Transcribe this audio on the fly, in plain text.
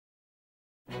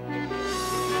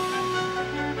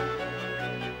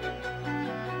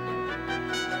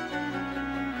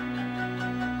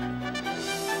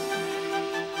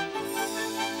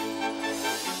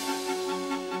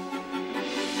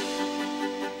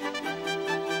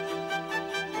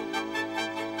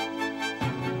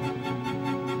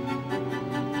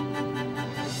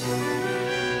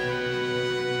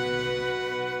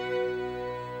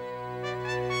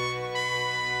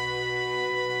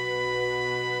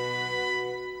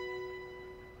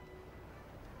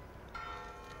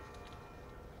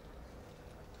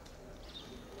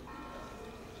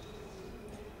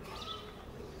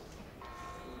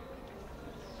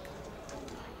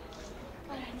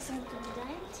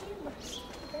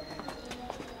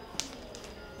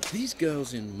These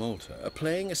girls in Malta are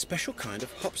playing a special kind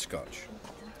of hopscotch.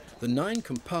 The 9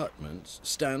 compartments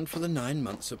stand for the 9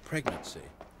 months of pregnancy,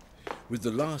 with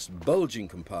the last bulging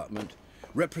compartment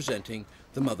representing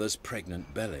the mother's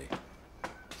pregnant belly.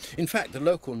 In fact, the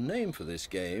local name for this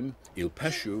game, Il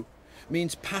Pesciu,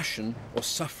 means passion or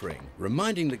suffering,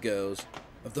 reminding the girls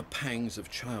of the pangs of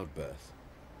childbirth.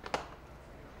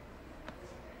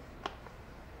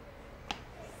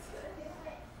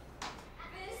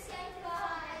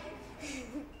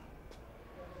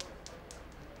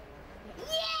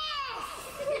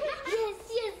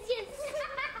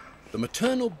 The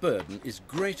maternal burden is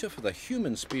greater for the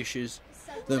human species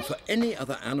than for any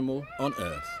other animal on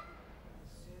Earth.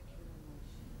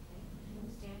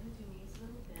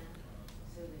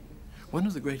 One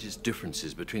of the greatest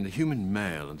differences between the human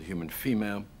male and the human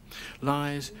female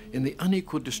lies in the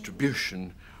unequal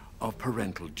distribution of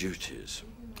parental duties.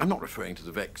 I'm not referring to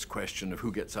the vexed question of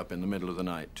who gets up in the middle of the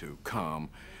night to calm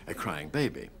a crying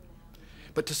baby,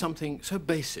 but to something so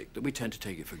basic that we tend to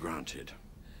take it for granted.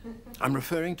 I'm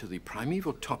referring to the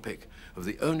primeval topic of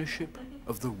the ownership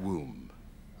of the womb.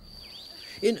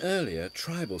 In earlier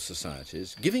tribal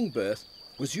societies, giving birth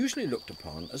was usually looked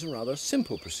upon as a rather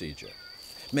simple procedure,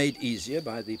 made easier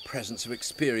by the presence of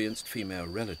experienced female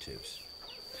relatives.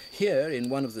 Here,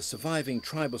 in one of the surviving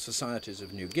tribal societies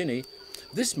of New Guinea,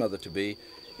 this mother-to-be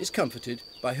is comforted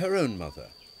by her own mother.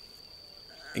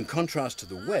 In contrast to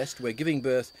the West, where giving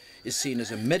birth is seen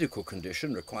as a medical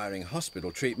condition requiring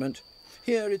hospital treatment,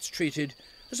 here it's treated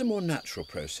as a more natural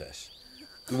process.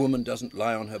 The woman doesn't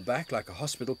lie on her back like a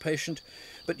hospital patient,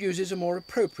 but uses a more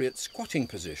appropriate squatting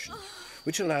position,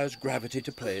 which allows gravity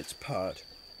to play its part,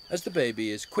 as the baby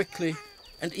is quickly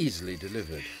and easily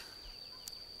delivered.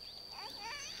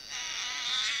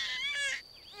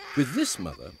 With this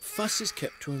mother, fuss is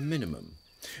kept to a minimum,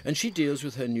 and she deals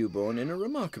with her newborn in a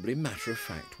remarkably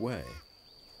matter-of-fact way.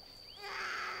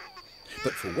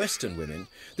 But for Western women,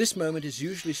 this moment is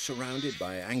usually surrounded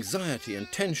by anxiety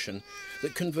and tension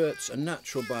that converts a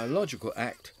natural biological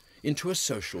act into a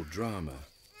social drama.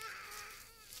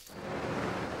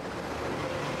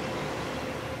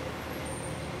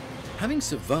 Having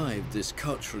survived this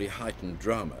culturally heightened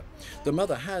drama, the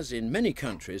mother has, in many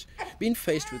countries, been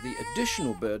faced with the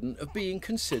additional burden of being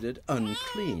considered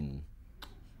unclean.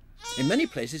 In many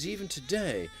places, even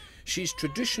today, she's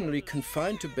traditionally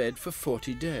confined to bed for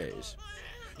 40 days.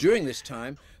 During this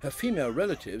time, her female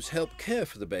relatives help care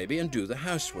for the baby and do the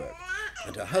housework,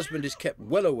 and her husband is kept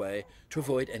well away to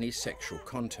avoid any sexual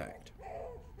contact.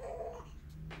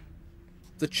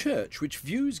 The Church, which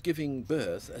views giving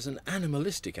birth as an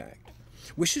animalistic act,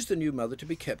 wishes the new mother to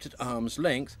be kept at arm's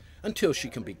length until she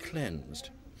can be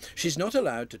cleansed. She's not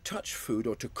allowed to touch food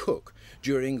or to cook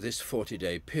during this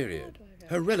 40-day period.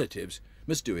 Her relatives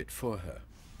must do it for her.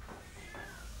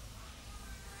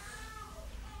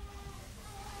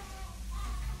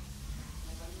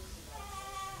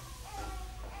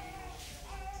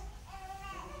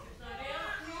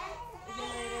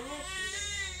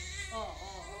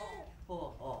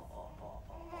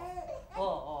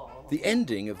 The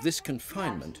ending of this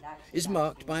confinement is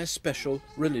marked by a special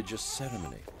religious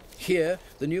ceremony. Here,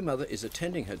 the new mother is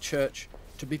attending her church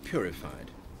to be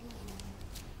purified.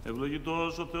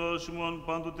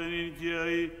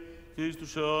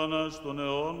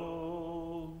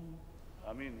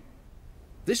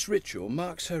 This ritual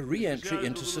marks her re-entry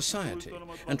into society,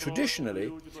 and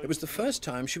traditionally, it was the first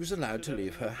time she was allowed to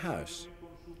leave her house.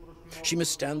 She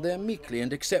must stand there meekly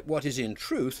and accept what is, in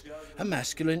truth, a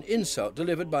masculine insult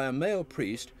delivered by a male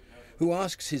priest who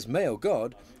asks his male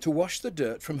god to wash the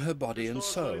dirt from her body and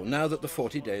soul, now that the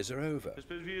 40 days are over.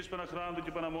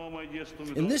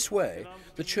 In this way,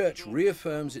 the Church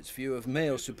reaffirms its view of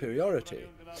male superiority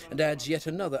and adds yet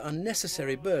another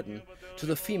unnecessary burden to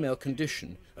the female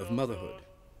condition of motherhood.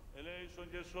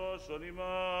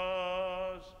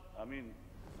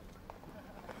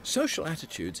 Social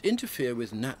attitudes interfere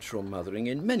with natural mothering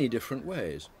in many different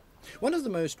ways. One of the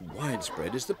most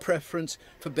widespread is the preference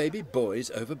for baby boys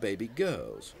over baby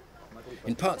girls.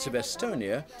 In parts of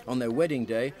Estonia, on their wedding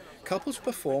day, couples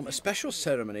perform a special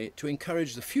ceremony to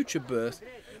encourage the future birth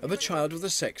of a child of the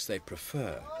sex they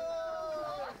prefer.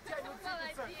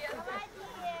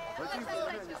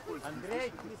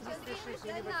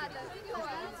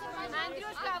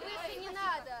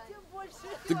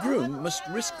 The groom must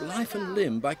risk life and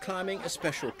limb by climbing a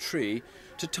special tree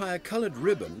to tie a coloured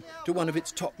ribbon to one of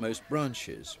its topmost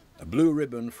branches. A blue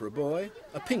ribbon for a boy,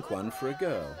 a pink one for a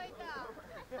girl.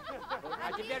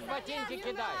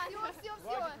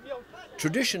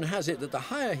 Tradition has it that the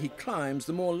higher he climbs,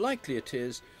 the more likely it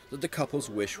is that the couple's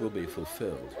wish will be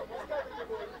fulfilled.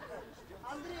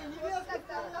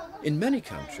 In many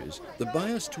countries, the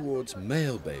bias towards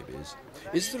male babies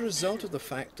is the result of the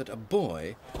fact that a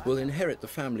boy will inherit the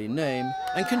family name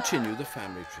and continue the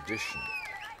family tradition.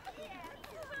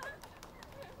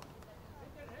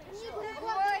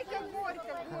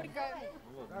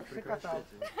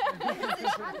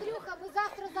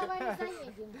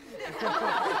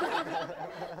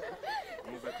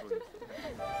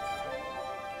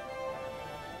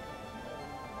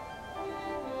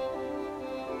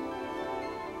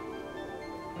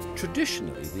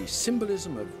 Traditionally, the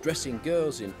symbolism of dressing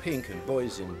girls in pink and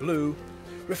boys in blue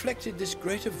reflected this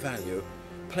greater value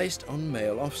placed on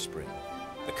male offspring.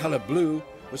 The colour blue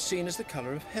was seen as the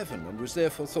colour of heaven and was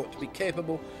therefore thought to be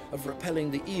capable of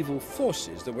repelling the evil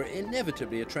forces that were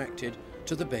inevitably attracted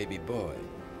to the baby boy.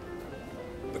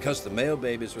 Because the male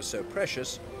babies were so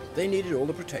precious, they needed all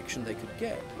the protection they could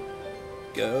get.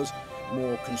 Girls,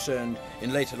 more concerned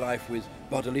in later life with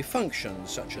bodily functions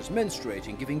such as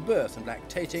menstruating, giving birth and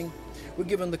lactating, were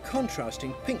given the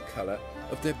contrasting pink colour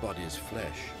of their body's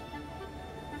flesh.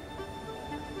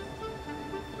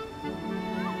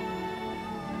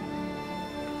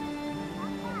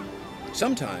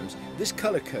 Sometimes this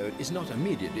colour code is not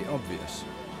immediately obvious.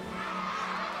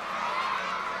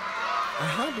 I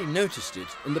hardly noticed it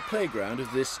in the playground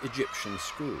of this Egyptian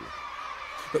school.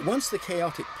 But once the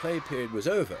chaotic play period was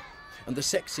over and the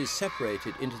sexes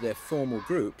separated into their formal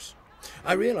groups,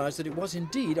 I realised that it was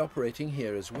indeed operating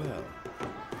here as well.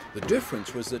 The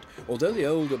difference was that although the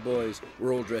older boys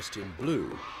were all dressed in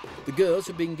blue, the girls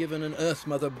had been given an Earth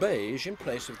Mother beige in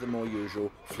place of the more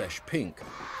usual flesh pink.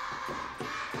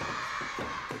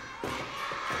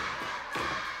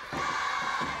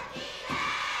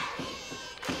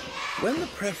 When the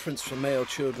preference for male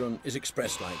children is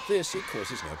expressed like this, it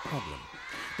causes no problem.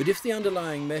 But if the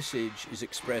underlying message is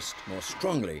expressed more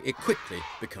strongly, it quickly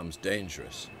becomes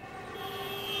dangerous.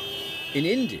 In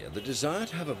India, the desire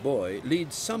to have a boy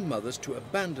leads some mothers to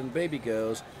abandon baby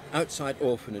girls outside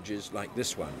orphanages like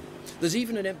this one. There's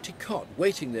even an empty cot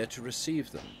waiting there to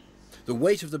receive them. The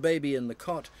weight of the baby in the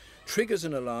cot triggers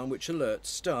an alarm which alerts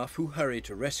staff who hurry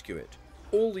to rescue it.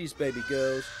 All these baby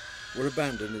girls were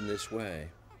abandoned in this way.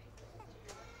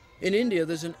 In India,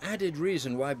 there's an added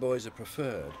reason why boys are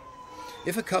preferred.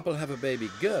 If a couple have a baby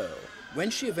girl,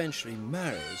 when she eventually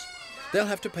marries, they'll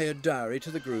have to pay a dowry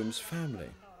to the groom's family.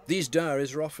 These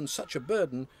dowries are often such a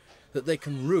burden that they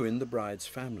can ruin the bride's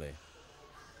family.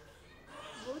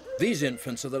 These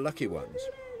infants are the lucky ones.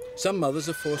 Some mothers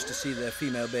are forced to see their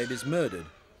female babies murdered.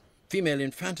 Female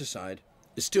infanticide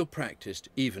is still practiced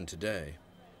even today.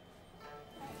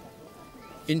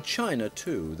 In China,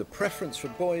 too, the preference for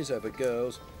boys over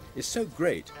girls is so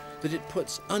great that it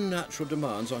puts unnatural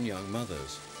demands on young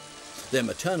mothers. Their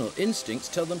maternal instincts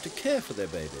tell them to care for their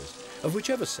babies, of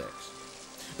whichever sex.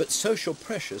 But social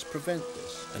pressures prevent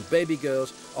this, and baby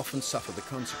girls often suffer the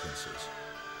consequences.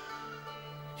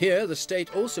 Here, the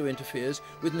state also interferes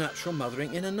with natural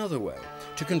mothering in another way.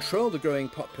 To control the growing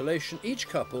population, each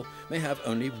couple may have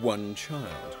only one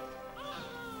child.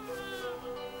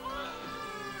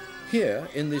 Here,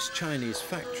 in this Chinese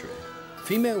factory,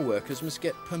 female workers must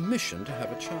get permission to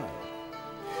have a child.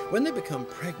 When they become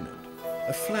pregnant,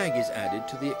 a flag is added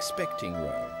to the expecting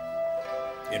row.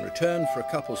 In return for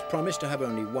a couple's promise to have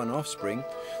only one offspring,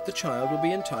 the child will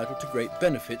be entitled to great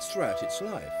benefits throughout its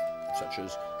life, such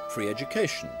as free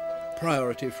education,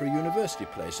 priority for a university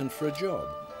place and for a job.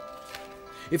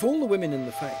 If all the women in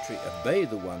the factory obey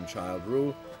the one-child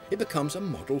rule, it becomes a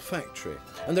model factory,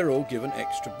 and they're all given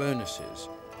extra bonuses.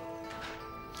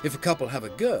 If a couple have a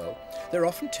girl, they're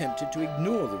often tempted to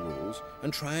ignore the rules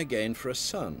and try again for a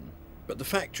son. But the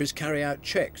factories carry out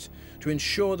checks to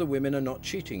ensure the women are not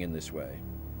cheating in this way.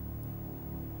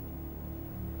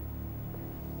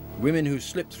 Women who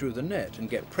slip through the net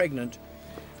and get pregnant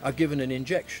are given an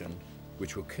injection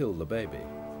which will kill the baby.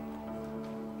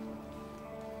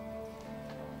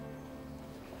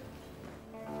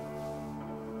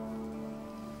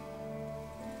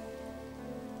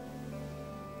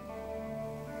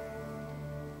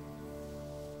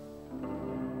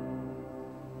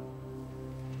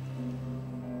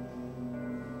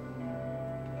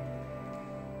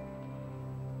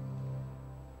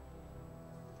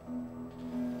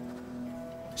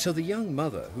 So the young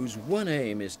mother, whose one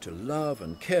aim is to love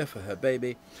and care for her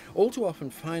baby, all too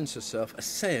often finds herself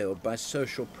assailed by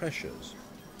social pressures.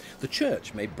 The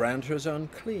church may brand her as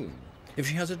unclean. If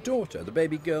she has a daughter, the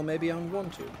baby girl may be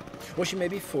unwanted, or she may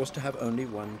be forced to have only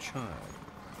one child.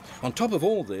 On top of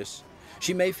all this,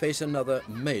 she may face another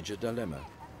major dilemma.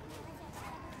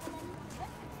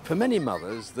 For many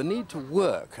mothers, the need to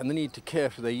work and the need to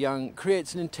care for their young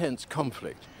creates an intense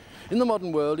conflict. In the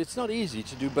modern world, it's not easy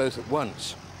to do both at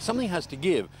once. Something has to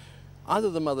give, either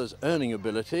the mother's earning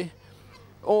ability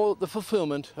or the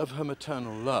fulfillment of her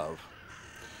maternal love.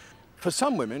 For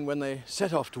some women, when they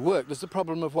set off to work, there's the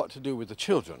problem of what to do with the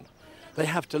children. They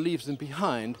have to leave them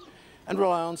behind and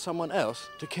rely on someone else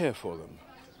to care for them.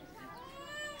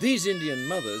 These Indian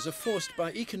mothers are forced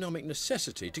by economic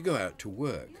necessity to go out to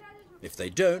work. If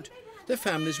they don't, their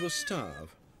families will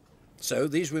starve. So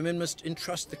these women must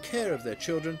entrust the care of their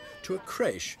children to a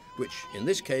crèche, which, in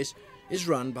this case, is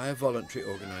run by a voluntary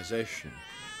organisation.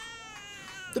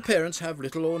 The parents have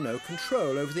little or no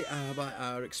control over the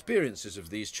hour-by-hour experiences of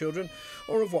these children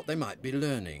or of what they might be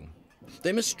learning.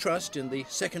 They must trust in the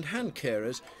second-hand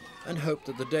carers and hope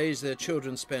that the days their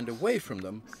children spend away from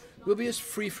them will be as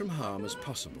free from harm as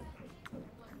possible.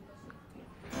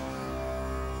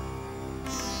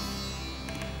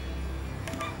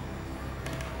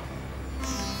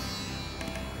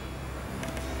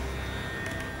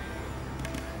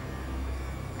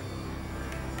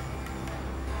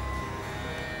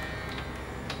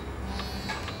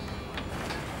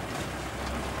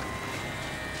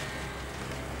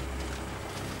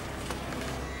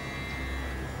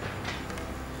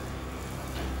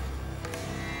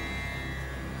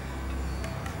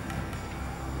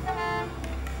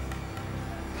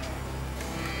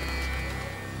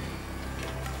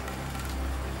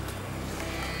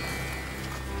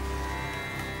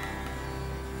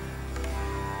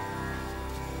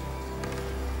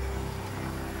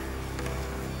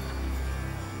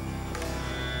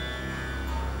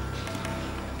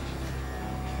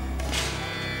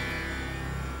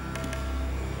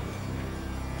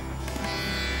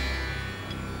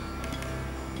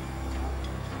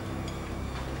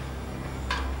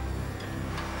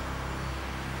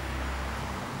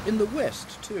 In the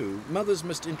West, too, mothers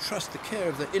must entrust the care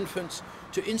of their infants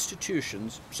to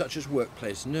institutions such as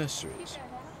workplace nurseries.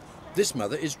 This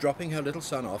mother is dropping her little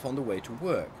son off on the way to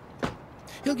work.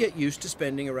 He'll get used to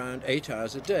spending around 8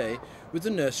 hours a day with the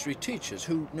nursery teachers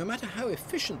who, no matter how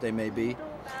efficient they may be,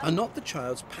 are not the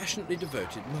child's passionately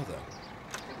devoted mother.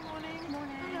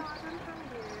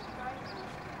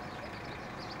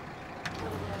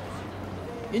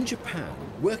 In Japan,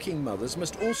 working mothers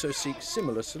must also seek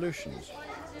similar solutions,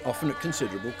 often at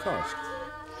considerable cost.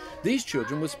 These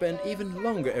children will spend even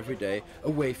longer every day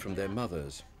away from their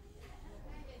mothers.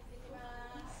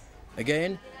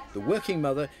 Again, the working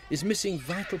mother is missing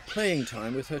vital playing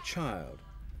time with her child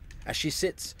as she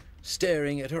sits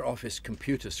staring at her office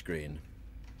computer screen.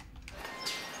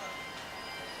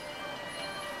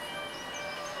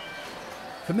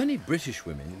 For many British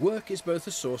women, work is both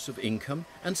a source of income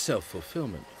and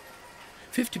self-fulfillment.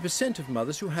 50% of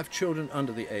mothers who have children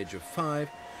under the age of 5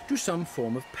 do some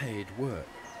form of paid work.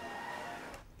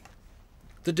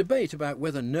 The debate about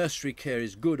whether nursery care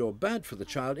is good or bad for the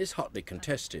child is hotly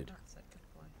contested.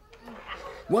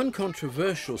 One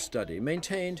controversial study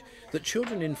maintained that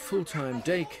children in full-time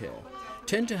daycare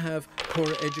tend to have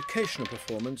poorer educational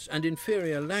performance and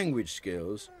inferior language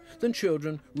skills than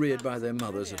children reared by their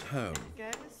mothers at home.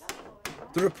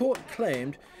 The report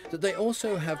claimed that they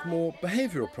also have more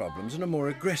behavioural problems and are more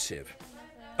aggressive.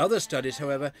 Other studies,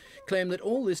 however, claim that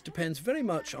all this depends very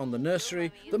much on the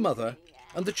nursery, the mother,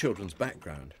 and the children's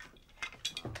background.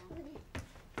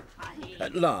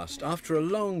 At last, after a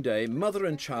long day, mother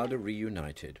and child are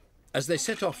reunited. As they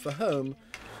set off for home,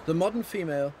 the modern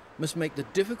female must make the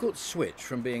difficult switch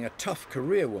from being a tough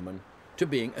career woman to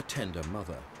being a tender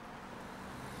mother.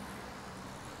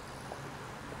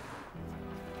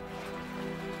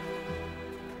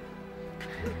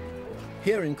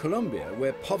 Here in Colombia,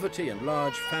 where poverty and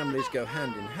large families go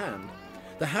hand in hand,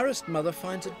 the harassed mother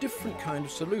finds a different kind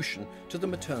of solution to the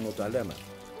maternal dilemma.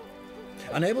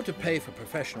 Unable to pay for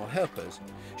professional helpers,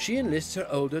 she enlists her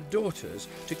older daughters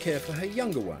to care for her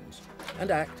younger ones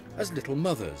and act as little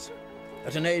mothers.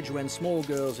 At an age when small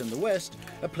girls in the West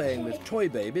are playing with toy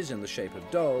babies in the shape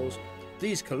of dolls,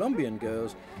 these Colombian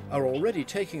girls are already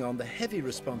taking on the heavy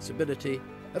responsibility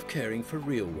of caring for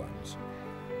real ones.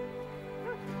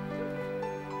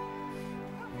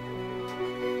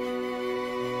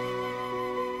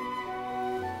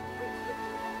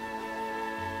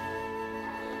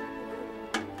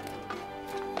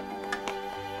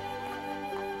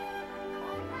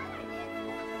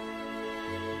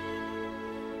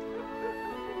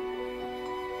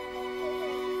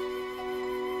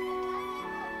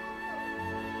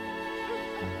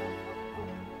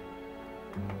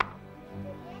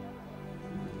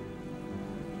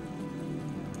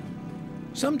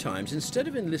 Sometimes, instead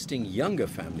of enlisting younger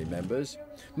family members,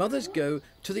 mothers go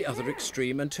to the other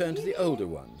extreme and turn to the older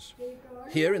ones.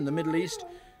 Here in the Middle East,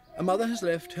 a mother has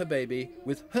left her baby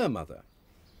with her mother.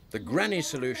 The granny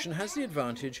solution has the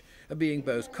advantage of being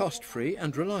both cost-free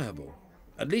and reliable.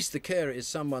 At least the carer is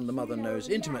someone the mother knows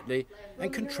intimately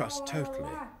and can trust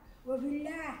totally.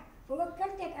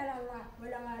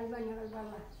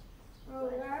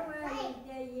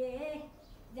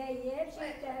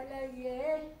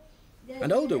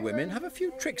 And older women have a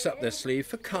few tricks up their sleeve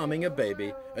for calming a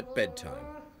baby at bedtime.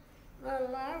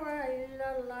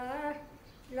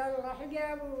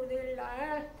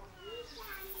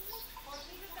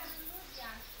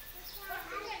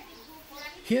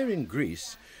 Here in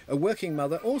Greece, a working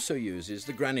mother also uses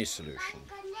the granny solution,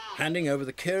 handing over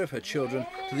the care of her children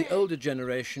to the older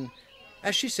generation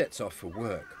as she sets off for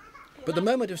work. But the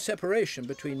moment of separation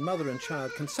between mother and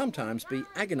child can sometimes be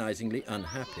agonizingly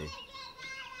unhappy.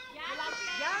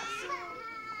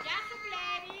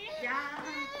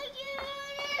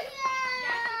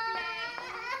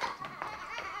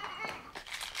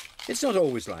 It's not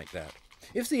always like that.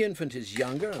 If the infant is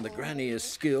younger and the granny is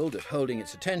skilled at holding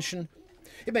its attention,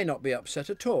 it may not be upset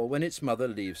at all when its mother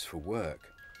leaves for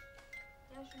work.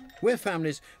 Where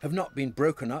families have not been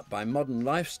broken up by modern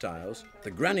lifestyles,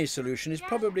 the granny solution is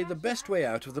probably the best way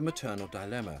out of the maternal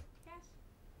dilemma.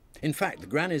 In fact, the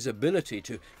granny's ability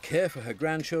to care for her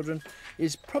grandchildren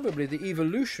is probably the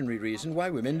evolutionary reason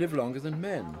why women live longer than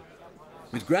men.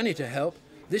 With granny to help,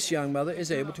 this young mother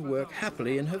is able to work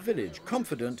happily in her village,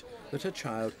 confident that her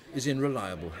child is in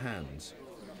reliable hands.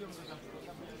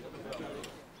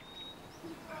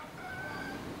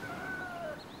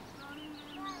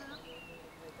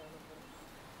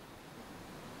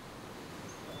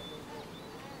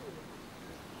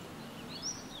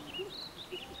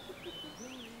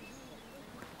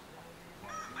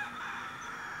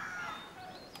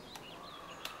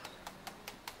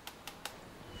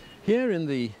 Here in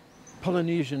the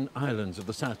Polynesian islands of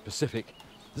the South Pacific,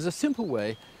 there's a simple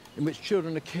way in which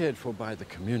children are cared for by the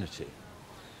community.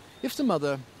 If the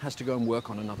mother has to go and work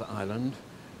on another island,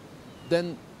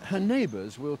 then her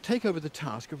neighbours will take over the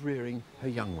task of rearing her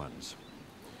young ones.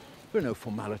 There are no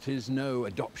formalities, no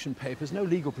adoption papers, no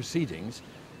legal proceedings,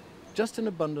 just an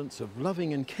abundance of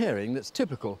loving and caring that's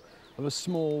typical of a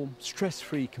small,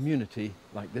 stress-free community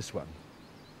like this one.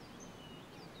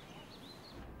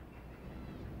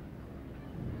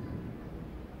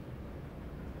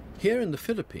 Here in the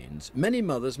Philippines, many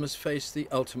mothers must face the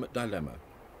ultimate dilemma.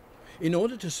 In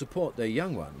order to support their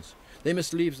young ones, they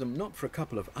must leave them not for a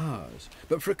couple of hours,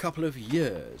 but for a couple of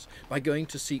years by going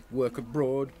to seek work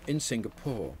abroad in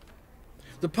Singapore.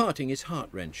 The parting is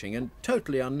heart-wrenching and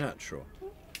totally unnatural,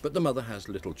 but the mother has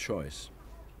little choice.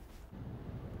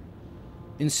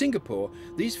 In Singapore,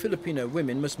 these Filipino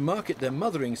women must market their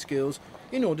mothering skills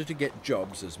in order to get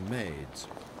jobs as maids.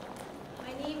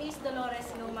 My name is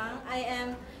Dolores Lumang. I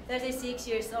am 36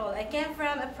 years old. I came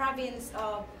from a province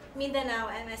of Mindanao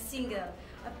and I'm single.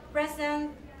 At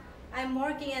present, I'm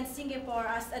working in Singapore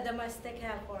as a domestic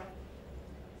helper.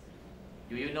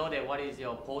 Do you know that what is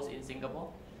your post in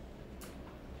Singapore?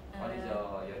 What is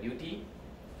your duty?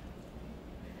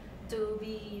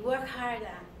 To work hard,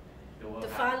 to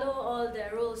follow all the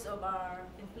rules of our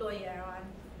employer.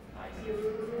 I see.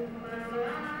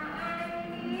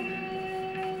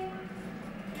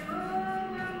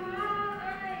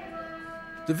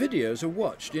 The videos are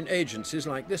watched in agencies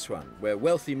like this one, where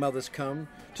wealthy mothers come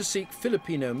to seek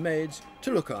Filipino maids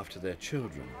to look after their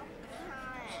children.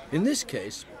 In this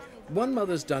case, one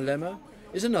mother's dilemma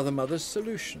is another mother's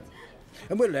solution,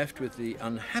 and we're left with the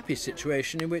unhappy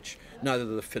situation in which neither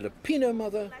the Filipino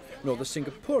mother nor the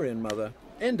Singaporean mother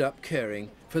end up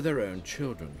caring for their own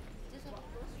children.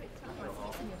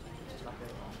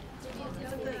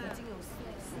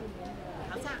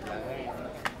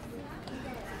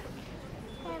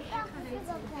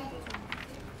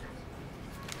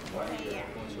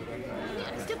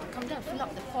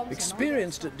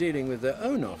 Experienced at dealing with their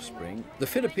own offspring, the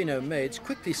Filipino maids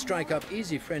quickly strike up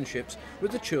easy friendships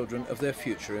with the children of their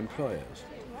future employers,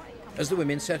 as the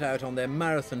women set out on their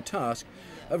marathon task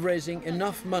of raising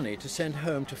enough money to send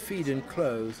home to feed and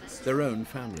clothe their own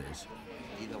families.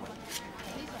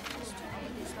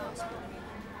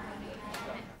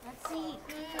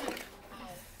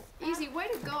 Easy, way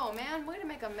to go, man. Way to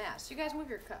make a mess. You guys move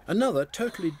your cup. Another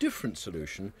totally different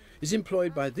solution is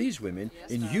employed by these women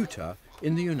in Utah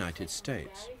in the United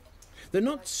States. They're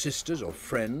not sisters or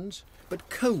friends, but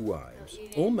co-wives,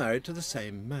 all married to the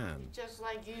same man. Just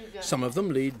like you guys. Some of them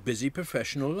lead busy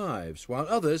professional lives, while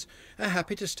others are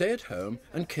happy to stay at home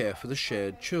and care for the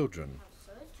shared children.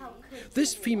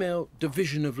 This female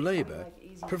division of labour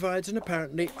provides an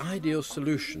apparently ideal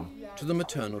solution to the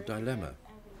maternal dilemma.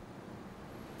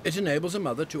 It enables a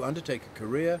mother to undertake a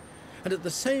career and at the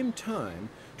same time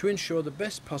to ensure the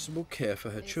best possible care for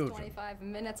her It's children. 25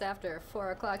 minutes after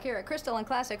 4 o'clock here at Crystal and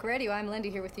Classic Radio. I'm Lindy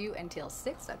here with you until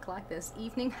 6 o'clock this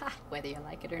evening, whether you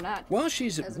like it or not. While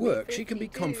she's at As work, she can be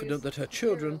 52s, confident that her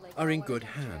children are in good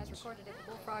hands. Recorded at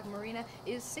the Bullfrog Marina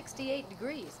is 68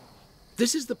 degrees.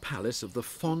 This is the palace of the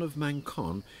Fawn of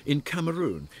Mancon in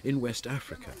Cameroon, in West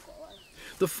Africa.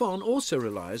 The fawn also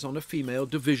relies on a female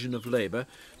division of labour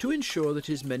to ensure that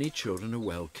his many children are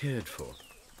well cared for.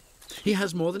 He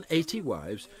has more than 80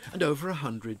 wives and over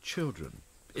 100 children.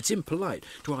 It's impolite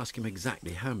to ask him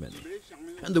exactly how many.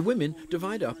 And the women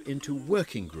divide up into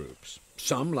working groups.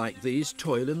 Some, like these,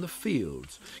 toil in the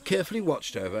fields, carefully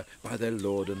watched over by their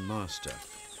lord and master.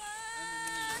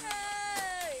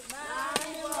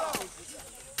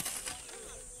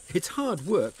 It's hard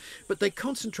work, but they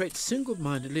concentrate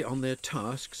single-mindedly on their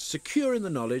tasks, secure in the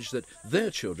knowledge that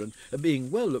their children are being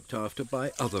well looked after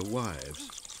by other wives.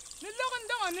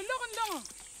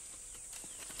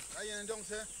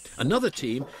 Another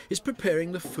team is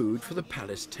preparing the food for the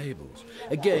palace tables,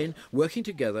 again working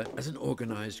together as an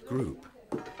organised group.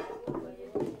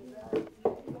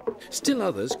 Still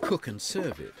others cook and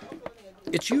serve it.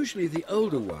 It's usually the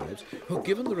older wives who are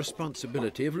given the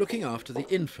responsibility of looking after the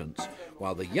infants,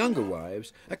 while the younger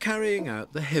wives are carrying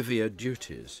out the heavier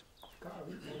duties.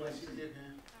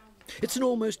 It's an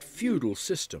almost feudal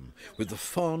system, with the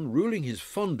fawn ruling his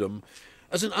fondom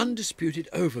as an undisputed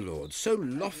overlord, so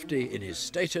lofty in his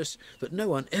status that no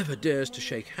one ever dares to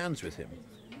shake hands with him.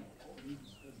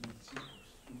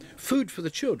 Food for the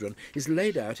children is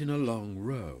laid out in a long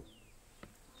row.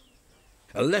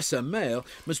 A lesser male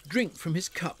must drink from his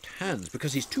cupped hands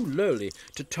because he's too lowly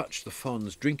to touch the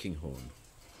fawn's drinking horn.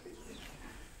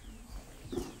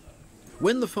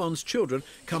 When the fawn's children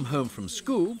come home from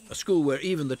school, a school where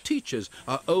even the teachers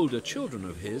are older children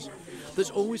of his, there's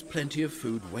always plenty of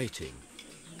food waiting.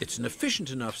 It's an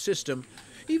efficient enough system,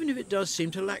 even if it does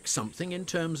seem to lack something in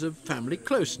terms of family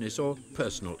closeness or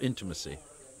personal intimacy.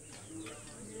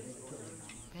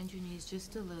 Bend your knees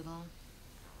just a little.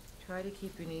 Try to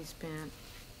keep your knees bent.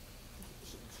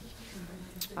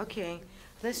 Okay,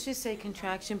 let's just say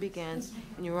contraction begins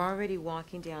and you're already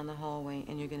walking down the hallway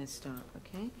and you're going to stop,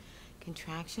 okay?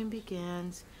 Contraction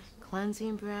begins,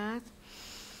 cleansing breath.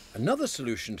 Another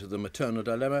solution to the maternal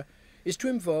dilemma is to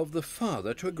involve the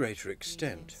father to a greater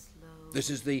extent. This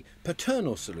is the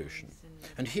paternal solution.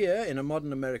 And here, in a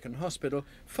modern American hospital,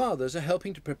 fathers are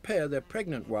helping to prepare their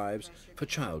pregnant wives for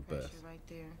childbirth. Right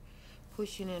there,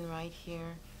 pushing in right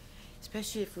here.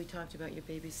 Especially if we talked about your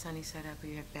baby's sunny side up or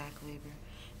you have back labor.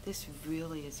 This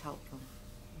really is helpful,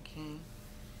 okay?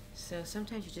 So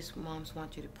sometimes you just, moms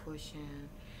want you to push in,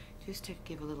 just to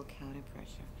give a little counter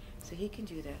pressure. So he can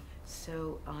do that.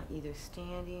 So either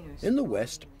standing or... In the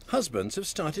West, husbands have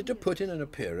started to put in an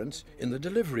appearance in the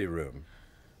delivery room.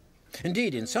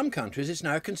 Indeed, in some countries it's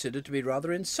now considered to be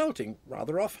rather insulting,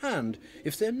 rather offhand,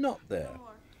 if they're not there.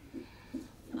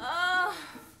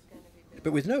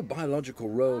 But with no biological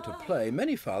role to play,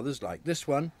 many fathers, like this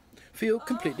one, feel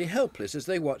completely helpless as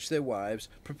they watch their wives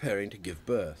preparing to give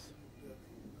birth.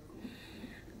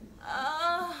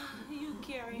 You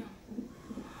carry him.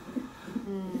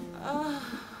 I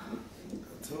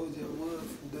told you I would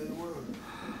from day one.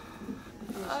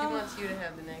 She wants you to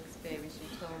have the next baby, she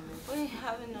told me. We ain't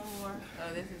having no more.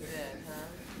 Oh, this is it,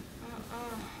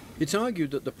 huh? It's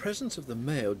argued that the presence of the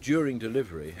male during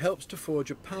delivery helps to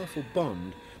forge a powerful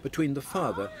bond between the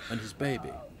father and his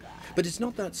baby. But it's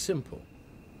not that simple.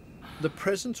 The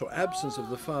presence or absence of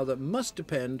the father must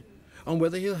depend on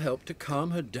whether he'll help to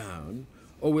calm her down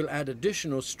or will add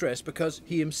additional stress because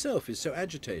he himself is so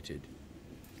agitated.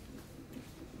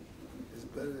 It's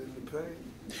better than the pain.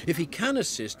 If he can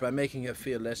assist by making her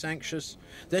feel less anxious,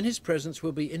 then his presence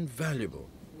will be invaluable.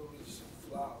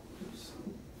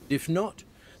 If not,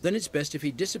 then it's best if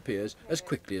he disappears as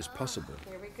quickly as possible.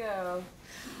 Here we go.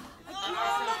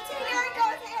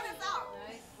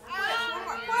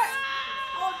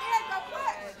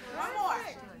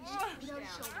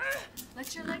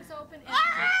 Let your legs open.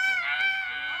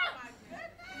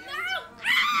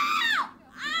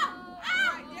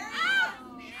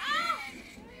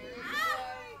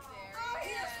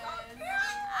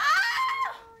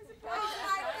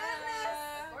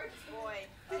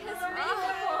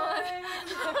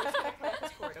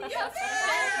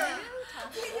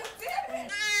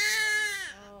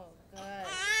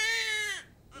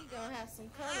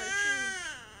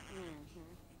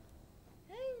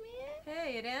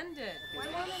 Hey, it ended.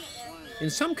 In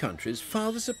some countries,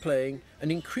 fathers are playing an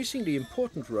increasingly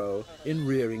important role in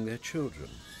rearing their children.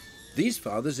 These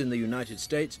fathers in the United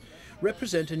States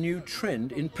represent a new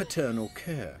trend in paternal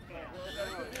care.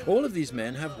 All of these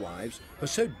men have wives who are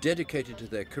so dedicated to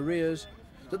their careers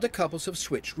that the couples have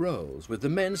switched roles, with the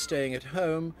men staying at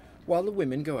home while the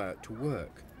women go out to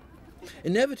work.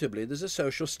 Inevitably, there's a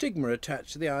social stigma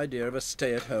attached to the idea of a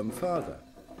stay-at-home father.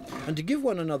 And to give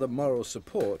one another moral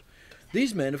support,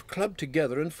 these men have clubbed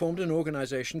together and formed an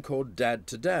organisation called Dad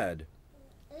to Dad.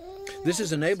 This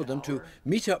has enabled them to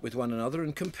meet up with one another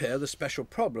and compare the special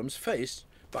problems faced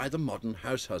by the modern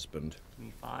house husband. Give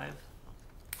me 5.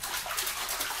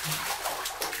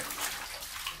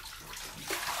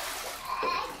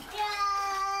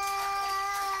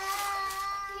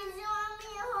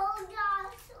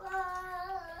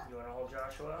 You want to hold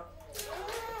Joshua?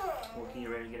 Well,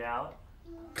 you ready to get out?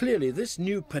 Clearly, this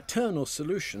new paternal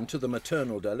solution to the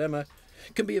maternal dilemma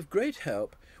can be of great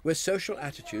help where social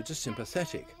attitudes are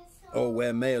sympathetic, or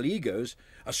where male egos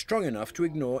are strong enough to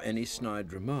ignore any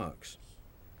snide remarks.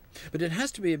 But it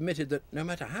has to be admitted that no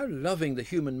matter how loving the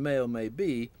human male may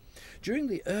be, during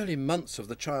the early months of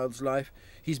the child's life,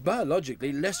 he's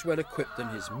biologically less well equipped than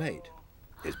his mate.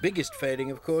 His biggest failing,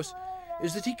 of course,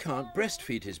 is that he can't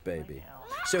breastfeed his baby,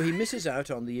 so he misses out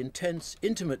on the intense,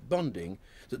 intimate bonding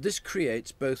that this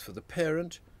creates both for the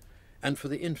parent and for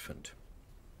the infant.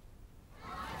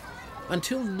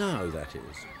 Until now, that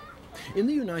is. In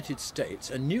the United States,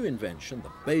 a new invention,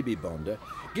 the baby bonder,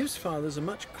 gives fathers a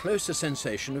much closer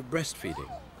sensation of breastfeeding.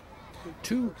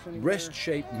 2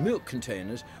 breast-shaped milk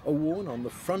containers are worn on the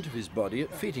front of his body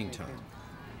at feeding time.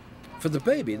 For the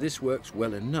baby, this works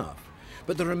well enough,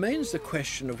 but there remains the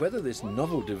question of whether this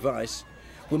novel device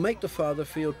will make the father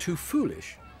feel too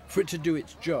foolish for it to do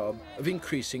its job of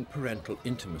increasing parental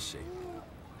intimacy.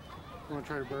 Want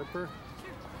to try to burp her?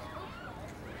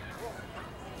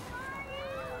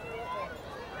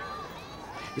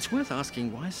 It's worth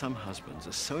asking why some husbands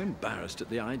are so embarrassed at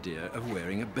the idea of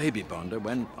wearing a baby bonder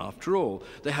when, after all,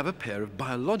 they have a pair of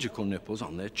biological nipples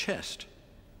on their chest.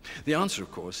 The answer,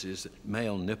 of course, is that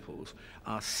male nipples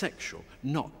are sexual,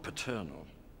 not paternal.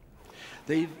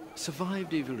 They've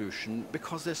survived evolution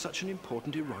because they're such an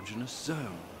important erogenous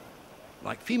zone.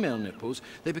 Like female nipples,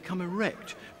 they become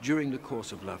erect during the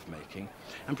course of lovemaking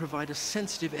and provide a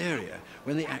sensitive area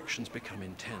when the actions become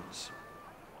intense.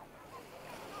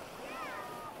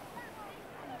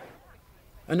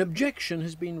 An objection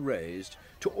has been raised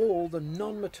to all the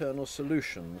non-maternal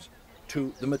solutions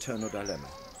to the maternal dilemma.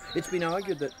 It's been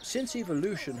argued that since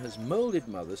evolution has moulded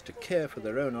mothers to care for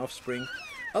their own offspring,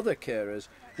 other carers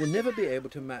will never be able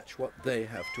to match what they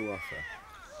have to offer.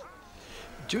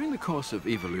 During the course of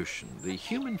evolution, the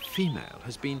human female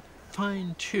has been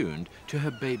fine-tuned to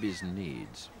her baby's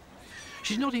needs.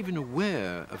 She's not even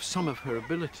aware of some of her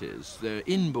abilities. They're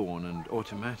inborn and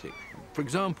automatic. For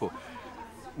example,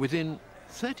 within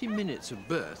 30 minutes of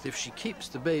birth, if she keeps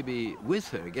the baby with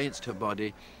her against her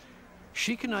body,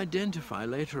 she can identify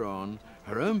later on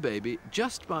her own baby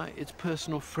just by its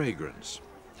personal fragrance.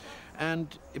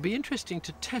 And it'd be interesting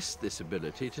to test this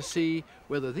ability to see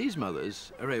whether these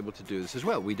mothers are able to do this as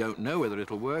well. We don't know whether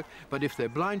it'll work, but if they're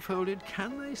blindfolded,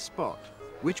 can they spot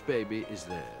which baby is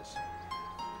theirs?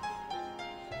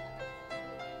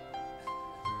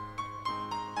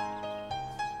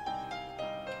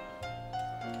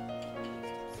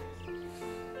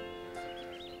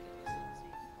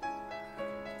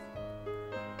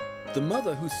 The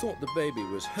mother who thought the baby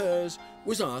was hers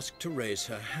was asked to raise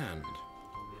her hand.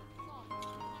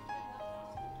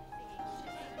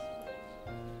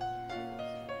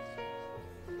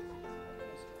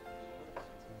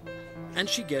 And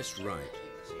she guessed right.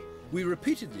 We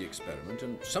repeated the experiment,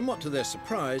 and somewhat to their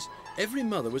surprise, every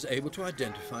mother was able to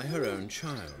identify her own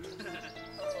child.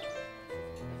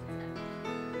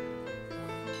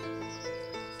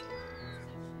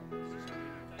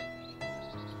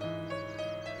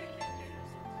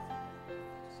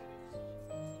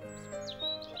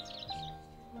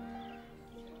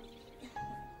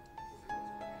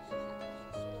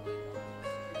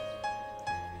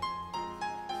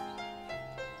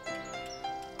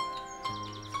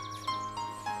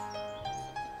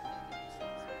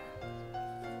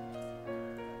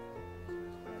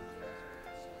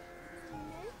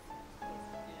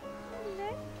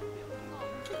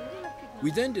 We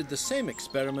then did the same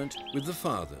experiment with the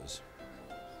fathers.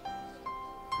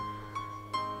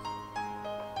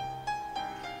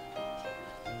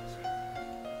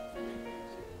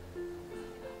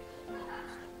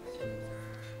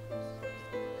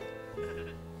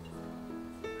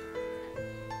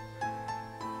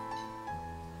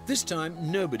 This time,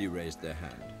 nobody raised their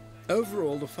hand.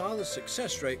 Overall, the father's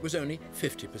success rate was only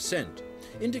 50%,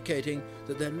 indicating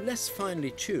that they're less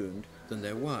finely tuned than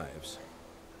their wives.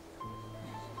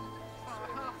 I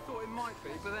half thought it might be,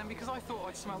 but then because I thought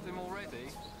I'd smelled him already,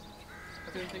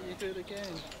 I didn't think you'd do it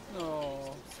again.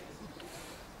 No.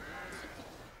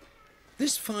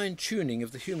 This fine-tuning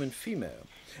of the human female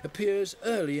appears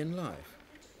early in life.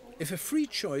 If a free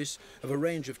choice of a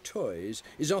range of toys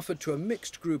is offered to a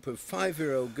mixed group of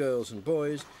 5-year-old girls and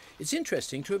boys, it's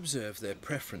interesting to observe their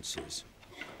preferences.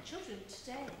 Children,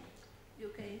 today you're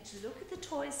going to look at the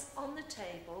toys on the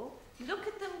table, look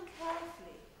at them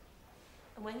carefully,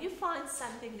 and when you find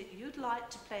something that you'd like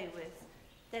to play with,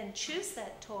 then choose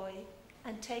that toy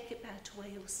and take it back to where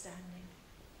you're standing.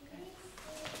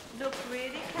 Look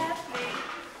really carefully.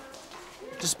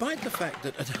 Despite the fact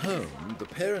that at home the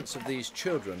parents of these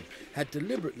children had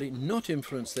deliberately not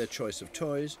influenced their choice of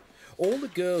toys, all the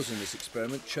girls in this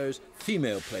experiment chose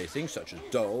female playthings such as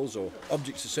dolls or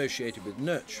objects associated with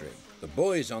nurturing. The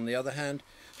boys, on the other hand,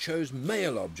 chose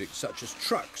male objects such as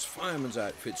trucks, firemen's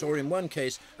outfits, or in one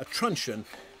case a truncheon,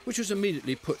 which was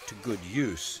immediately put to good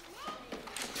use.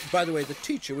 By the way, the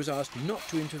teacher was asked not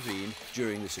to intervene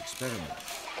during this experiment.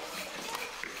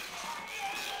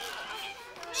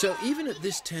 So even at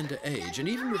this tender age, and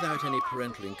even without any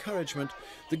parental encouragement,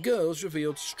 the girls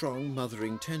revealed strong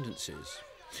mothering tendencies.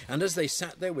 And as they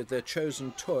sat there with their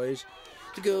chosen toys,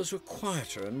 the girls were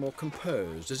quieter and more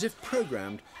composed, as if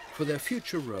programmed for their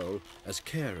future role as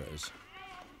carers.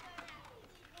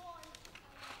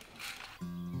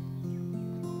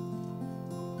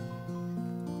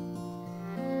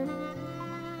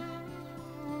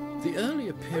 The early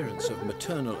appearance of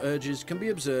maternal urges can be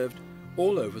observed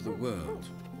all over the world.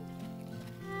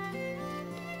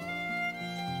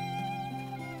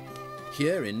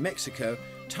 Here in Mexico,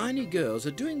 tiny girls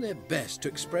are doing their best to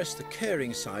express the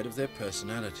caring side of their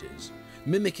personalities,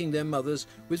 mimicking their mothers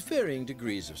with varying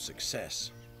degrees of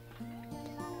success.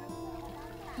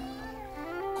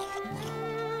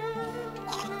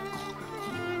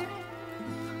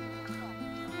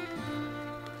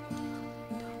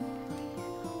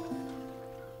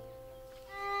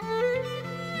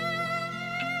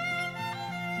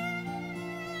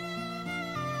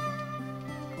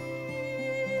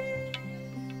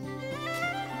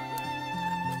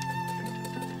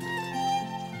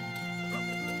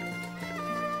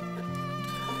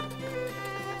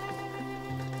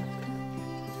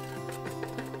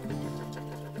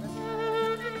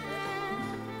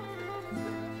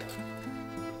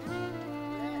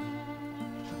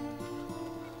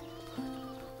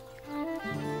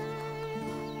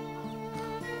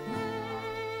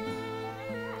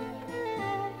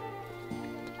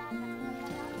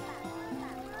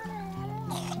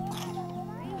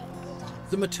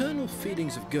 The maternal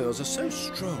feelings of girls are so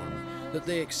strong that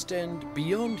they extend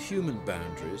beyond human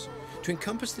boundaries to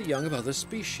encompass the young of other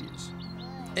species.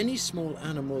 Any small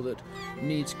animal that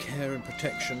needs care and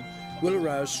protection will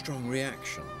arouse strong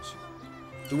reactions.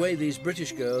 The way these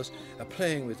British girls are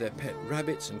playing with their pet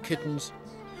rabbits and kittens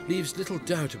leaves little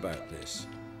doubt about this.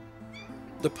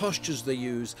 The postures they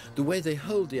use, the way they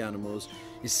hold the animals,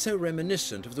 is so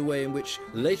reminiscent of the way in which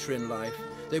later in life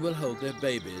they will hold their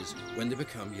babies when they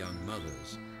become young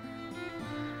mothers.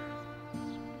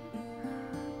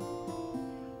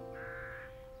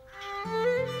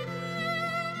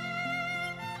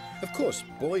 Of course,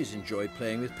 boys enjoy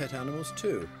playing with pet animals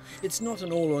too. It's not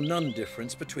an all or none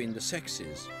difference between the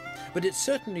sexes, but it's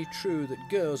certainly true that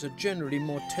girls are generally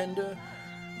more tender,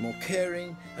 more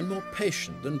caring, and more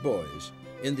patient than boys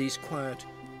in these quiet,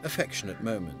 affectionate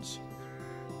moments.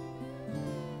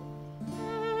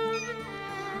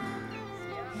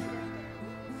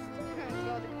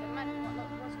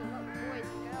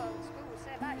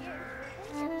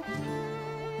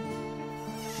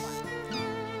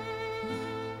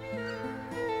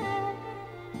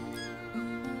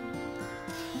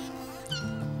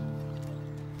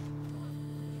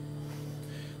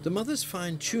 The mother's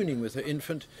fine-tuning with her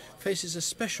infant faces a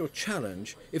special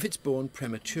challenge if it's born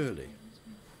prematurely.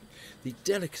 The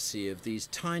delicacy of these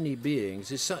tiny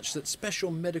beings is such that special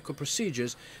medical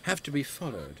procedures have to be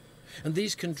followed, and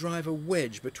these can drive a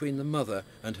wedge between the mother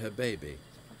and her baby.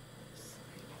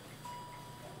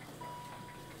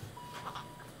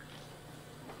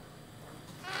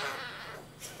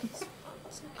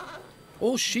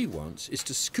 All she wants is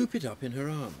to scoop it up in her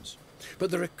arms.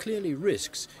 But there are clearly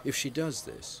risks if she does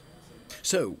this.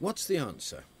 So, what's the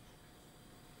answer?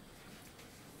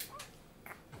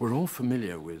 We're all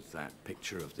familiar with that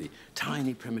picture of the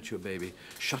tiny premature baby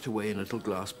shut away in a little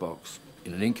glass box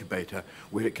in an incubator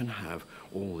where it can have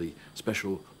all the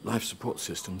special life support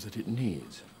systems that it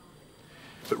needs.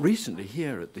 But recently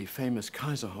here at the famous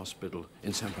Kaiser Hospital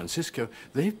in San Francisco,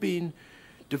 they've been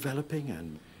developing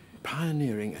and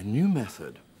pioneering a new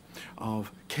method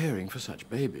of caring for such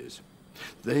babies.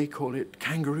 They call it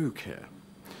kangaroo care.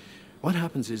 What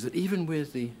happens is that even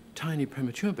with the tiny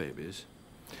premature babies,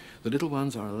 the little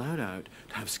ones are allowed out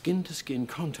to have skin-to-skin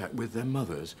contact with their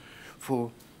mothers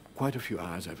for quite a few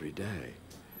hours every day.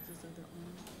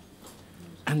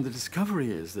 And the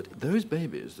discovery is that those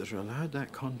babies that are allowed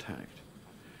that contact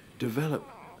develop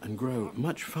and grow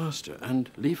much faster and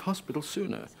leave hospital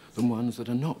sooner than ones that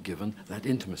are not given that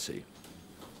intimacy.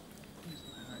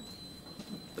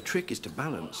 The trick is to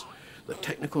balance the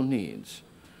technical needs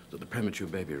that the premature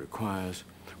baby requires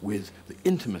with the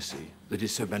intimacy that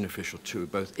is so beneficial to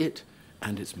both it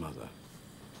and its mother.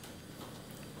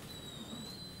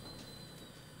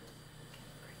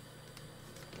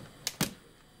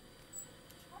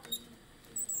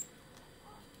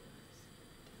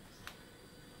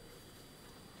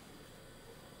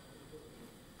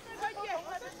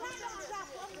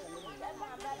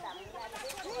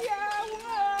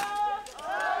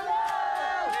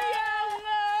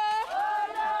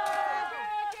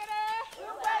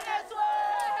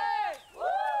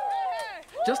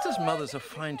 Just as mothers are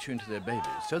fine-tuned to their babies,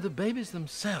 so the babies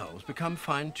themselves become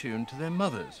fine-tuned to their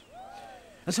mothers.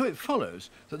 And so it follows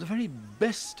that the very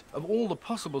best of all the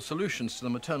possible solutions to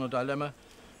the maternal dilemma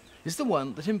is the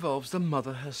one that involves the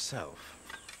mother herself.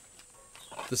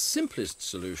 The simplest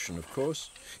solution, of course,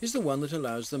 is the one that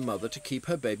allows the mother to keep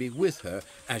her baby with her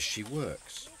as she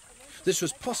works. This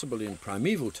was possible in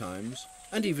primeval times,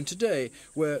 and even today,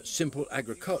 where simple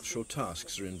agricultural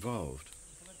tasks are involved.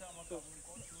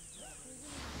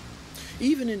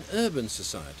 Even in urban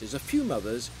societies, a few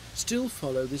mothers still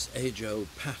follow this age-old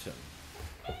pattern,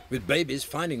 with babies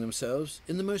finding themselves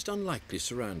in the most unlikely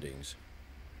surroundings.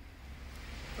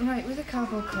 Right, with a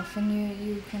cardboard coffin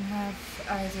you can have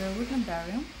either a woodland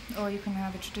burial or you can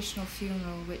have a traditional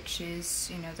funeral, which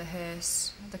is, you know, the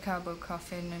hearse, the cardboard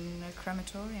coffin and a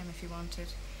crematorium if you wanted.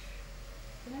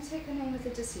 Can I take the name of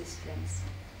the deceased, please?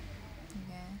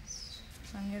 Yes.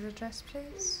 And your address,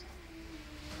 please?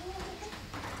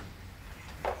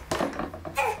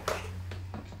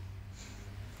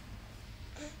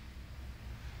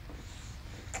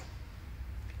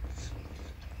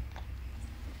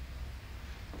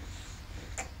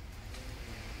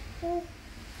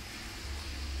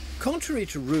 Contrary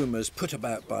to rumours put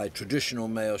about by traditional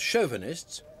male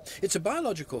chauvinists, it's a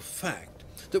biological fact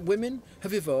that women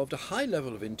have evolved a high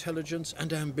level of intelligence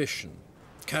and ambition.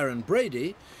 Karen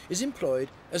Brady is employed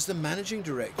as the managing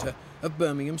director of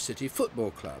Birmingham City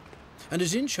Football Club and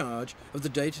is in charge of the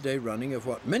day-to-day running of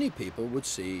what many people would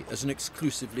see as an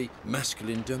exclusively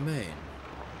masculine domain.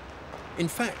 In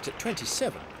fact, at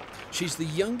 27, she's the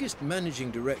youngest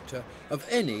managing director of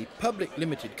any public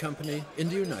limited company in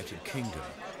the United Kingdom.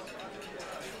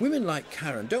 Women like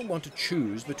Karen don't want to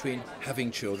choose between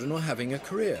having children or having a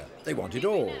career. They want it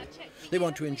all. They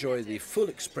want to enjoy the full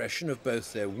expression of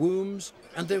both their wombs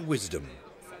and their wisdom.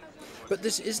 But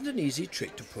this isn't an easy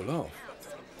trick to pull off.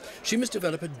 She must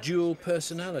develop a dual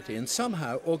personality and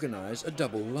somehow organise a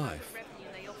double life.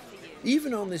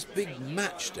 Even on this big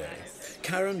match day,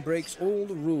 Karen breaks all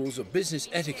the rules of business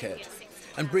etiquette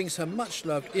and brings her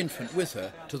much-loved infant with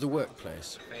her to the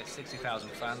workplace. 60,000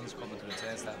 fans coming to the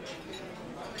test.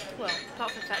 Well,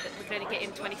 apart from the fact that we're going to get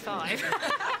in 25.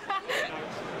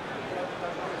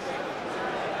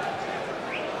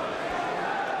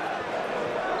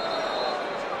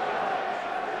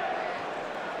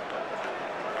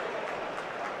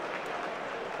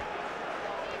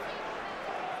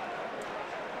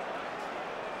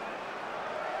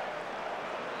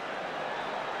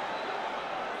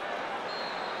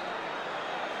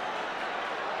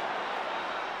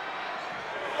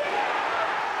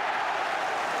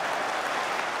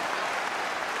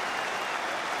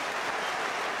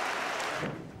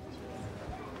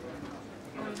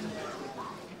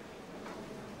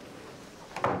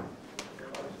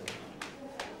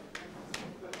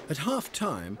 At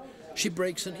half-time, she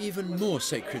breaks an even more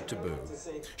sacred taboo.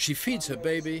 She feeds her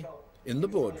baby in the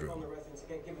boardroom.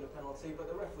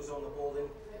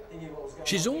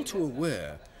 She's all too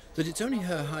aware that it's only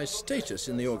her high status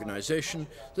in the organisation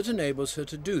that enables her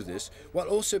to do this while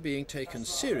also being taken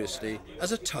seriously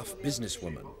as a tough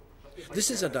businesswoman.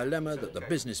 This is a dilemma that the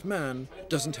businessman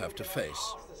doesn't have to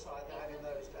face.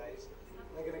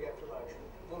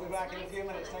 Back in a few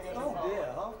minutes. Oh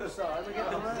dear, half the size. We get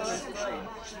the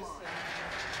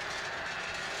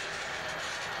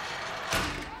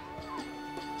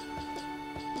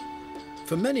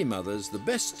For many mothers, the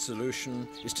best solution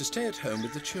is to stay at home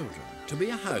with the children, to be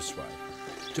a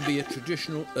housewife, to be a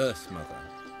traditional earth mother.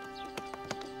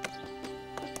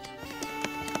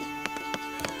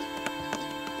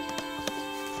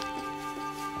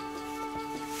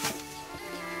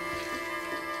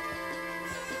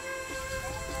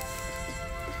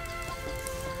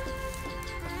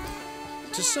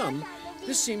 some,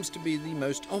 this seems to be the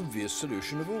most obvious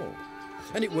solution of all.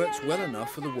 And it works well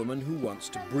enough for the woman who wants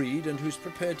to breed and who's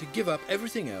prepared to give up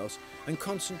everything else and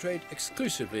concentrate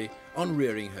exclusively on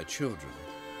rearing her children.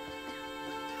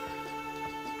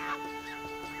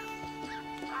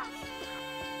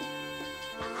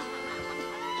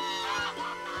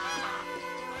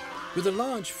 With a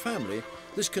large family,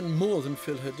 this can more than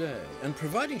fill her day, and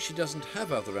providing she doesn't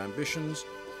have other ambitions,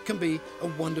 can be a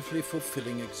wonderfully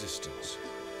fulfilling existence.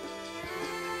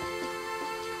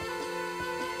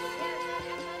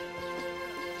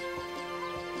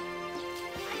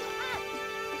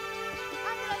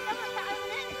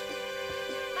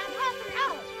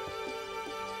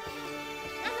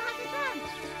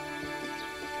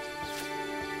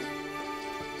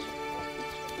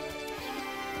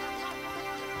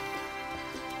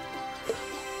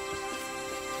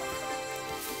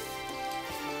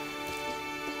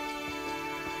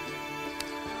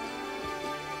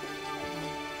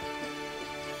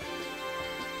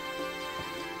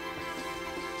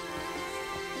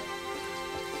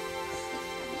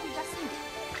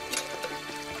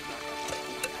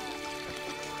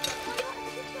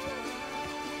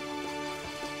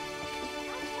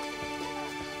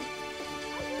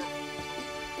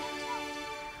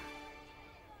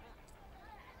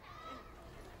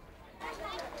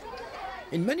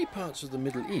 In many parts of the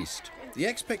Middle East, the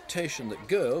expectation that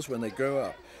girls, when they grow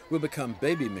up, will become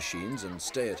baby machines and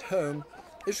stay at home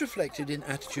is reflected in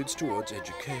attitudes towards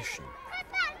education.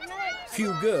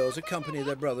 Few girls accompany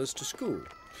their brothers to school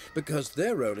because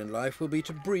their role in life will be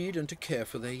to breed and to care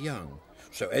for their young,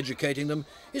 so educating them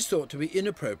is thought to be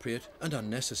inappropriate and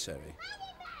unnecessary.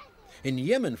 In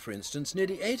Yemen, for instance,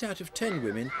 nearly 8 out of 10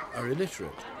 women are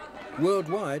illiterate.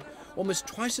 Worldwide, almost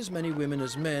twice as many women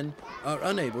as men are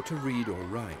unable to read or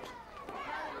write.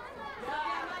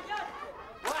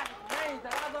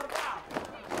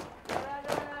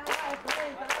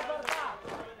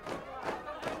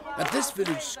 At this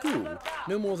village school,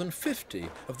 no more than 50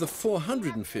 of the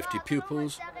 450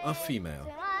 pupils are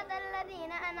female.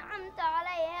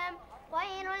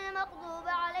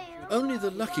 Only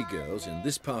the lucky girls in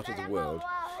this part of the world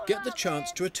get the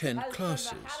chance to attend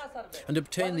classes and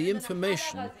obtain the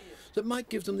information that might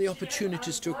give them the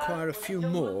opportunities to acquire a few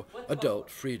more adult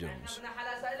freedoms.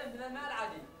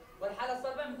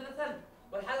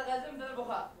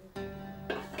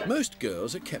 Most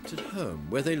girls are kept at home,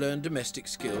 where they learn domestic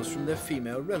skills from their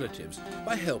female relatives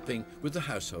by helping with the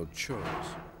household chores.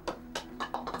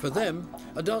 For them,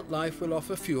 adult life will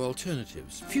offer few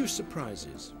alternatives, few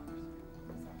surprises.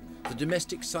 The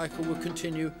domestic cycle will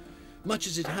continue much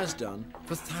as it has done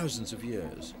for thousands of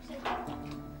years.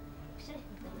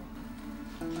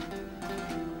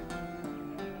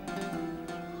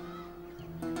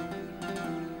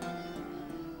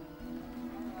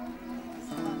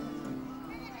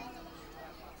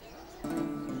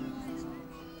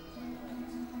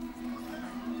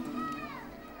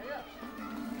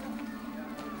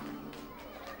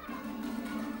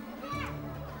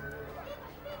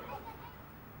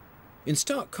 In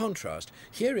stark contrast,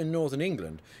 here in northern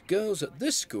England, girls at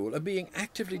this school are being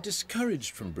actively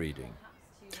discouraged from breeding.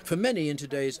 For many in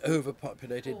today's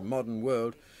overpopulated modern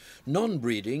world,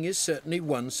 non-breeding is certainly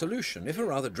one solution, if a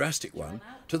rather drastic one,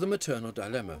 to the maternal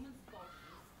dilemma.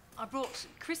 I brought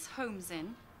Chris Holmes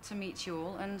in to meet you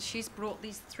all, and she's brought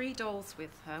these 3 dolls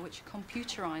with her, which are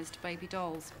computerised baby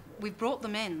dolls. We've brought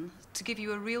them in to give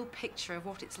you a real picture of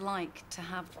what it's like to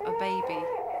have a baby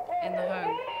in the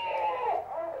home.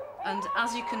 And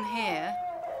as you can hear,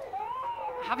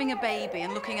 having a baby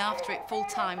and looking after it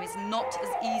full-time is not as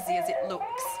easy as it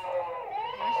looks.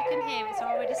 As you can hear, it's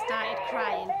already started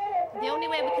crying. The only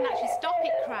way we can actually stop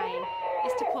it crying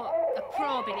is to put a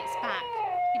probe in its back.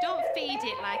 You don't feed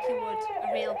it like you would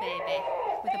a real baby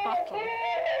with a bottle. Put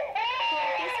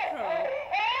this probe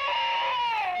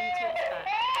into its back,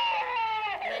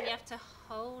 and then you have to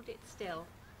hold it still.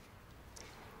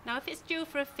 Now, if it's due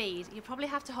for a feed, you probably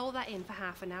have to hold that in for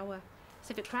half an hour. So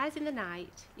if it cries in the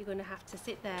night, you're going to have to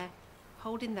sit there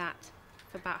holding that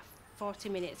for about 40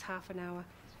 minutes, half an hour.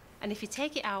 And if you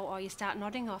take it out or you start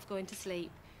nodding off going to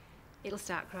sleep, it'll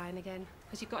start crying again,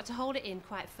 because you've got to hold it in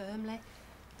quite firmly.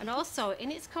 And also, in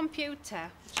its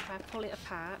computer, which if I pull it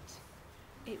apart,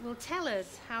 it will tell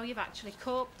us how you've actually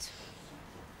coped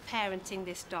parenting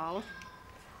this doll.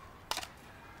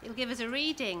 It'll give us a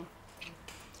reading.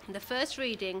 And the first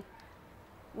reading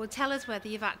will tell us whether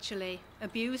you've actually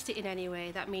abused it in any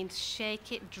way. That means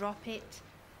shake it, drop it,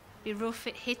 be rough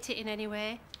it, hit it in any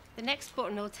way. The next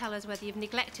button will tell us whether you've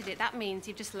neglected it. That means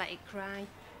you've just let it cry.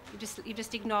 You've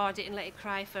just ignored it and let it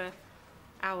cry for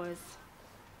hours.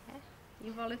 Yeah?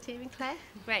 You volunteering, Claire?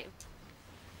 Great.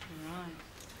 Right.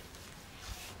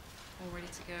 All ready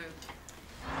to go.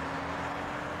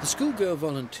 The schoolgirl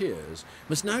volunteers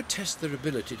must now test their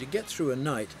ability to get through a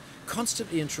night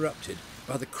constantly interrupted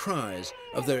by the cries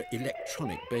of their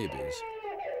electronic babies.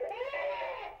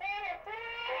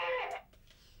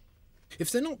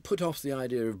 If they're not put off the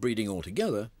idea of breeding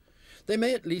altogether, they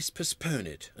may at least postpone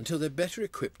it until they're better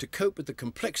equipped to cope with the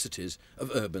complexities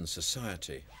of urban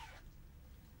society.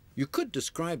 You could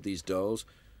describe these dolls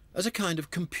as a kind of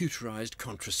computerized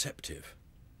contraceptive.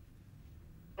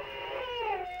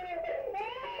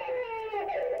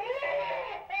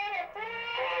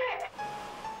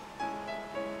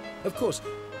 Of course,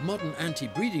 modern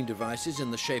anti-breeding devices in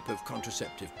the shape of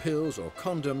contraceptive pills or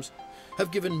condoms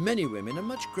have given many women a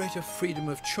much greater freedom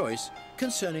of choice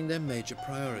concerning their major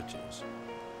priorities.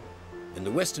 In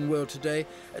the Western world today,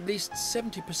 at least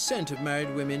 70% of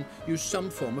married women use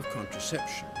some form of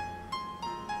contraception.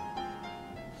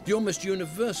 The almost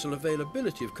universal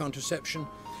availability of contraception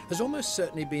has almost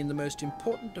certainly been the most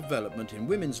important development in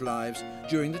women's lives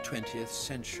during the 20th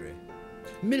century.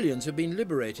 Millions have been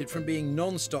liberated from being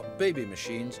non-stop baby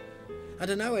machines and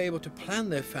are now able to plan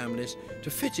their families to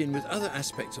fit in with other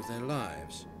aspects of their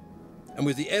lives. And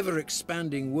with the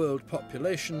ever-expanding world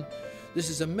population, this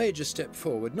is a major step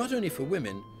forward not only for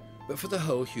women, but for the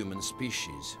whole human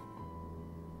species.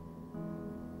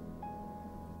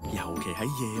 尤其喺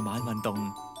夜晚運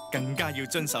動，更加要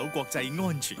遵守國際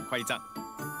安全規則，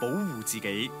保護自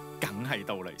己，梗係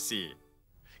杜蕾斯。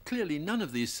Clearly, none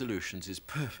of these solutions is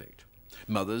perfect.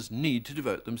 Mothers need to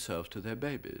devote themselves to their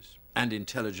babies, and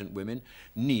intelligent women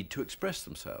need to express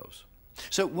themselves.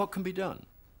 So what can be done?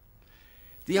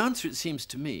 The answer, it seems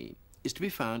to me, is to be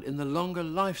found in the longer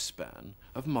lifespan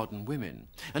of modern women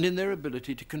and in their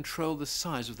ability to control the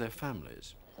size of their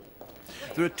families.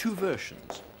 There are two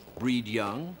versions: breed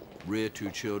young, rear 2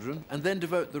 children, and then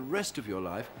devote the rest of your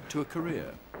life to a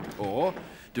career. Or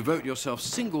devote yourself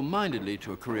single-mindedly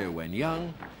to a career when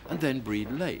young and then breed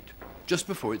late, just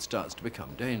before it starts to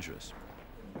become dangerous.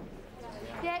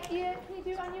 Yeah, can you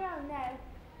do it on your own now?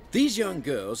 These young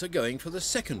girls are going for the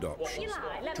second option,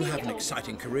 to have an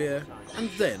exciting career and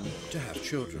then to have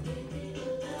children.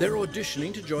 They're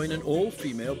auditioning to join an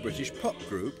all-female British pop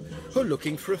group who are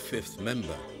looking for a 5th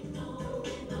member.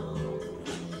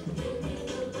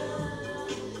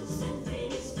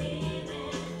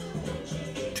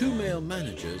 Two male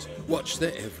managers watch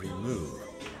their every move.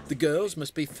 The girls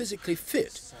must be physically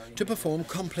fit to perform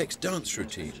complex dance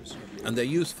routines, and their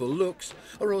youthful looks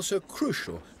are also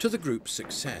crucial to the group's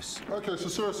success. Okay, so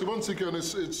seriously, once again,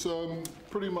 it's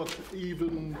pretty much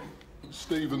even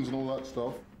Stevens and all that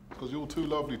stuff, because you're too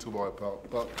lovely to wipe out.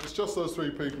 But it's just those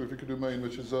 3 people, if you could remain,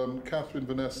 which is Catherine,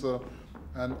 Vanessa,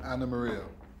 and Anna Maria.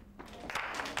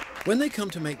 When they come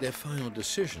to make their final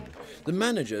decision, the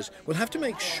managers will have to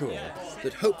make sure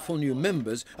that hopeful new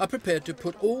members are prepared to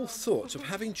put all thoughts of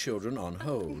having children on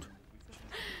hold.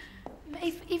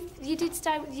 If you did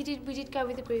we did go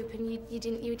with the group and you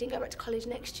didn't go back to college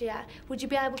next year, would you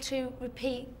be able to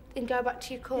repeat and go back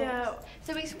to your course? Yeah.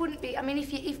 So it wouldn't be. I mean,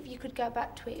 if you could go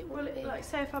back to it, Well, be. like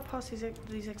say if I pass these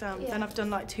exams, Yeah. then I've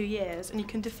done like 2 years, and you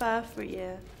can defer for a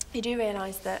year. You do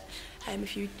realise that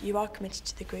if you are committed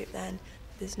to the group, then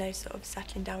there's no sort of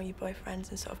settling down with your boyfriends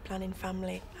and sort of planning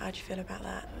family. How do you feel about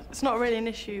that? It's not really an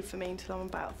issue for me until I'm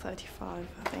about 35,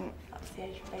 I think. That's the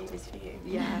age of babies for you.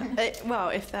 Yeah. Well,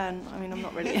 if then, I mean, I'm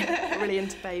not really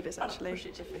into babies actually. Push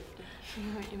it to 50. I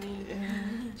know what you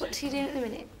mean. What are you doing at the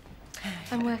minute?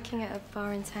 I'm working at a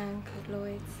bar in town called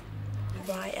Lloyd's.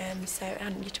 Right, so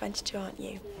Anne, you're 22, aren't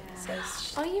you? Yeah.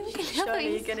 So Are you really? surely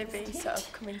you're going to be sort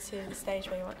of coming to the stage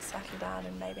where you want to settle down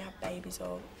and maybe have babies,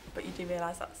 but you do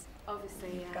realise that's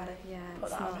Obviously, you've got to put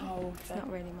it's that on hold. It's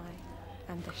not really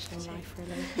my ambition in life,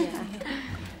 really. Yeah.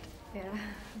 Yeah.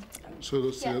 So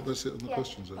that's it on the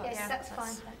questions then? Yes, that's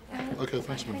fine. Okay,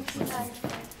 thanks, man.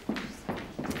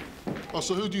 Oh,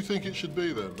 so who do you think it should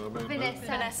be then? I mean,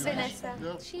 Vanessa.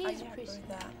 Yeah. She is pretty.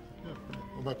 Yeah,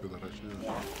 I'm happy with that actually.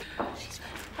 Yeah.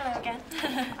 Hello again.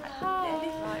 Hi.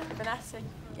 Right, Vanessa,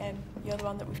 you're the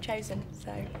one that we've chosen,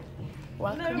 so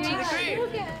welcome to the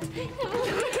group.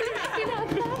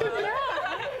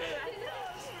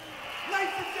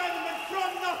 Ladies and gentlemen,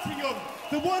 from Nottingham,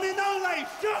 the one and only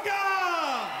Sugar!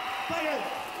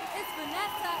 It's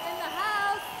Vanessa in the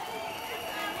house.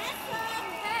 Vanessa!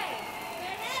 Hey!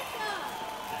 Vanessa!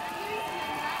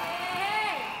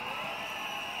 Hey!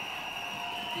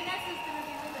 Vanessa's gonna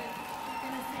be with us. You're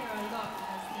gonna see her a lot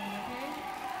soon, okay?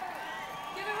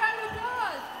 Give a round of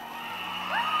applause!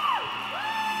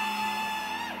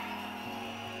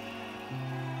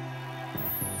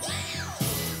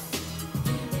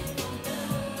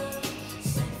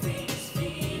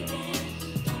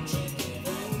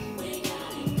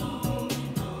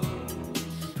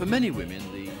 For many women,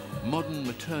 the modern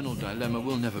maternal dilemma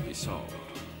will never be solved.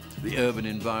 The urban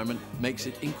environment makes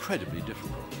it incredibly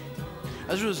difficult.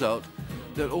 As a result,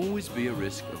 there'll always be a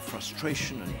risk of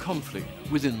frustration and conflict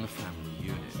within the family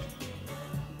unit.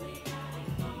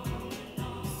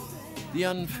 The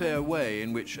unfair way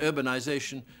in which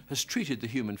urbanization has treated the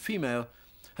human female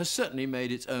has certainly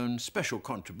made its own special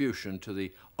contribution to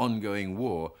the ongoing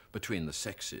war between the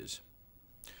sexes.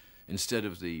 Instead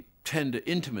of the tender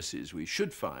intimacies we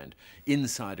should find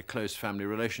inside a close family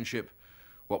relationship,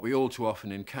 what we all too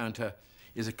often encounter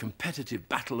is a competitive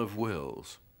battle of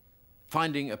wills.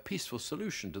 Finding a peaceful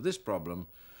solution to this problem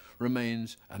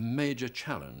remains a major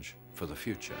challenge for the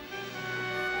future.